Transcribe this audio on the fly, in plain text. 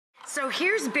So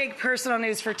here's big personal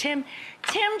news for Tim.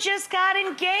 Tim just got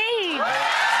engaged. Thank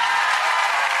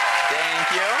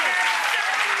you. That's so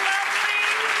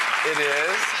lovely. It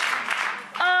is.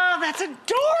 Oh, that's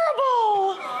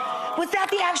adorable. Was that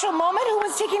the actual moment? Who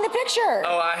was taking the picture?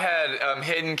 Oh, I had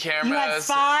hidden cameras You had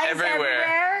spies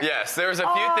everywhere? Yes, there was a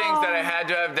few things that I had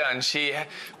to have done.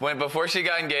 Before she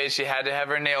got engaged, she had to have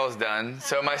her nails done.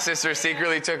 So my sister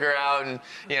secretly took her out, and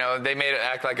they made it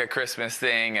act like a Christmas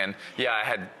thing. And yeah, I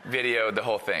had videoed the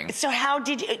whole thing. So how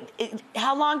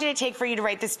long did it take for you to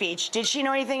write the speech? Did she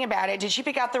know anything about it? Did she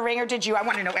pick out the ring, or did you? I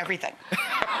want to know everything.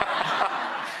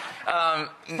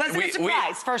 Was it a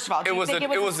surprise, first of all? It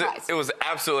was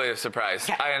absolutely a surprise.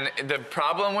 Okay. And the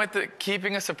problem with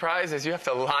keeping a surprise is you have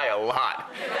to lie a lot.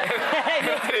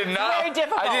 Very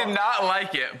difficult. I did not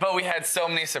like it, but we had so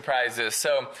many surprises.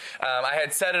 So I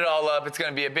had set it all up. It's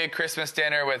going to be a big Christmas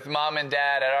dinner with Mom and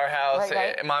Dad at our house,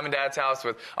 right. Mom and Dad's house,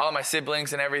 with all my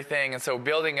siblings and everything. And so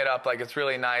building it up like it's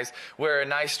really nice, wear a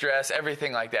nice dress,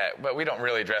 everything like that. But we don't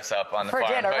really dress up on the farm.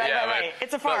 For dinner, but right.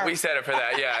 It's a farm. But we set it for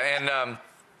that, yeah. And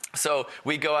so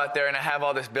we go out there, and I have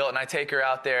all this built, and I take her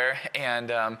out there, and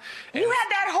you had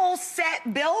that whole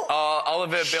set built? All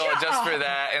of it built just for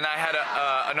that, and I had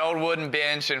an old wooden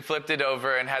bench and flipped it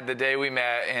over and had the day we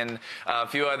met and a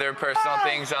few other personal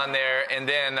things on there, and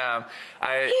then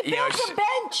He built a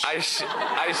bench. I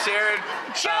shared.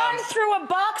 John threw a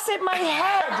box at my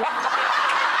head.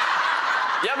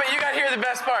 Yeah, but you got to hear the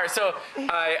best part. So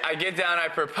I get down, I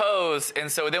propose,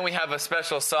 and so then we have a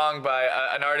special song by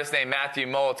an artist named Matthew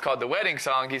Mole. It's called The Wedding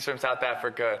Song. He's from South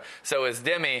Africa. So is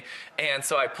Demi. And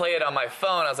so I play it on my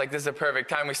phone. I was like, this is a perfect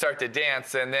time. We start to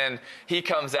dance, and then he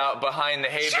comes out behind the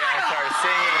hay bale and starts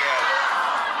singing it.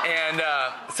 And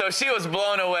so she was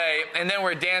blown away, and then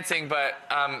we're dancing, but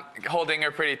I'm holding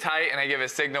her pretty tight, and I give a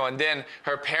signal, and then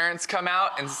her parents come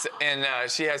out, and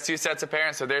she has two sets of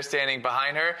parents, so they're standing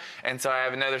behind her, and so I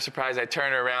have another surprise. I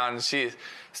turn her around, and she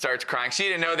starts crying. She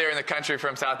didn't know they were in the country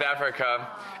from South Africa,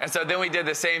 and so then we did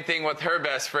the same thing with her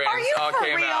best friends. Are you all for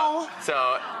came real? out.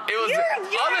 So it was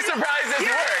all the surprises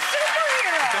you're worked. A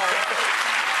superhero.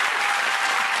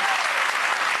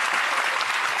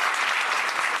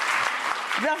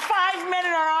 The 5 men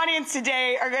in our audience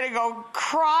today are going to go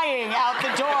crying out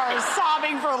the door,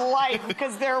 sobbing for life,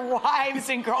 because their wives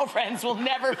and girlfriends will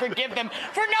never forgive them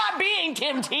for not being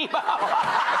Tim Tebow.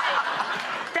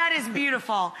 That is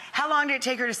beautiful. How long did it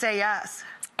take her to say yes?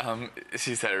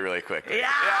 She said it really quick. Yeah.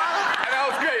 And that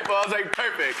was great, but I was like,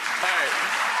 perfect. All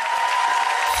right.